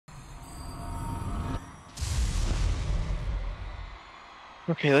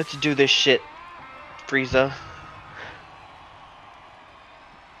Okay, let's do this shit, Frieza.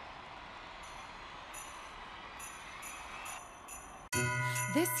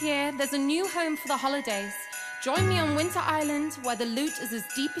 This year, there's a new home for the holidays. Join me on Winter Island, where the loot is as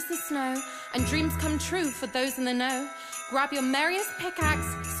deep as the snow, and dreams come true for those in the know. Grab your merriest pickaxe,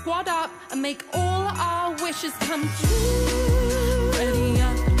 squad up, and make all our wishes come true. Ready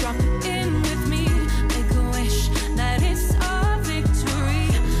up, drop it in with me. Make a wish that it's our victory.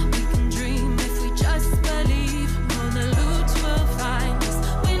 We can dream if we just believe. All the loot we'll find this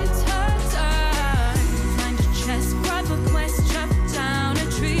winter time. Find a chest, grab a quest, chop down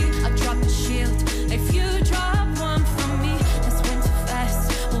a tree. I'll drop a shield if you drop one from me. This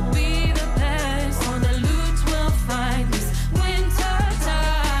Winterfest will be the best. All the loot we'll find this winter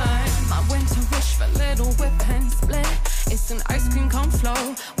time. My winter wish for little whip and split. It's an ice cream cone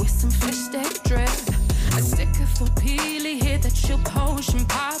flow with some fish stick drip. A sticker for Peely, hear that chill potion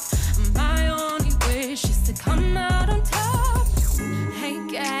pop. My only wish is to come out on top. Hey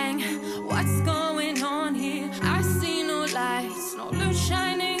gang, what's going on here? I see no lights, no loot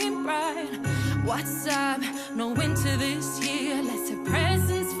shining bright. What's up? No winter this year. Let's have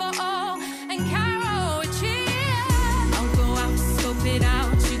presents for all and carol a cheer. I'll go out, scope it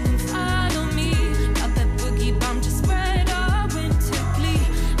out. You can follow me. Got that boogie bomb to spread our winter glee.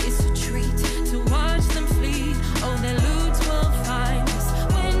 It's a treat to watch them flee. Oh, their loot will find this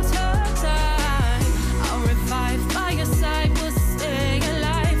winter time. I'll revive by your side. We'll stay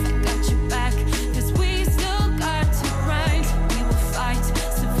alive. I got your back, 'cause we still got to grind. We will fight,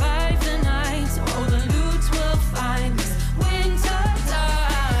 survive the night. Oh, the loot will find this winter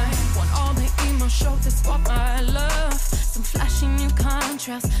time. Want all the emo show to swap my love. Some flashy new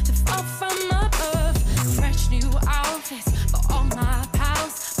contrast to fall from above. Fresh new outfits for all my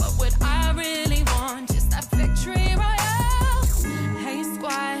pals. But what I really want is that victory royale. Hey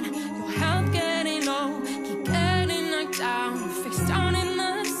squad, your health getting low. Keep getting knocked down, face down in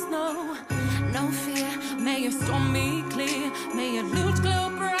the snow. No fear, may your storm be clear. May your loot glow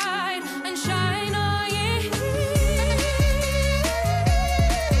bright and shine all year.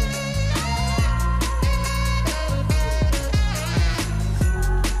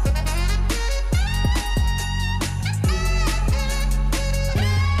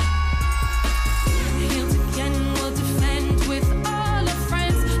 Healed again, we'll defend with all our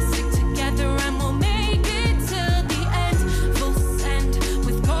friends. Stick together and we'll make it till the end. Full send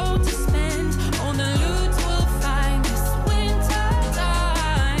with gold to spend. All the loot we'll find this winter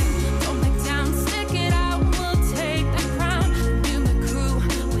time. Don't back down, stick it out, we'll take the crown. You, my crew,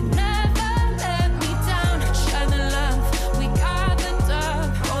 would never let me down. Share the love, we got the dub.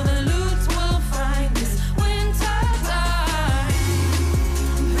 All the loot we'll find this winter time.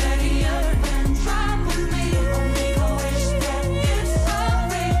 Readier and drop with me. Only go wish that it's our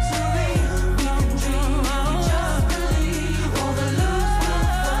victory. We can dream, we just believe. All the loot we'll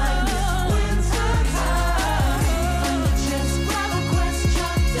find this winter time. Find a chest, grab a quest,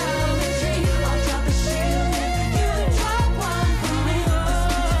 chop down a tree. I'll drop a shield if you drop one for me. This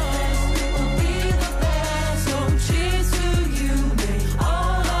Winterfest will be the best. So cheers to you, may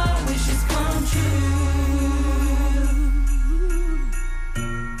all our wishes come true.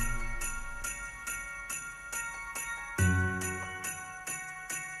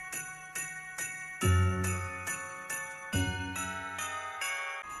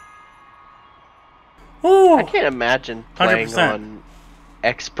 Oh, I can't imagine playing 100%. on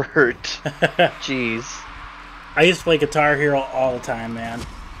expert. Jeez. I used to play Guitar Hero all the time, man.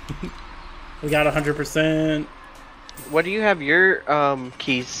 We got 100% What do you have your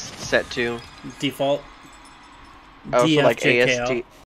keys set to? default. Oh, so like DFJKL. ASD.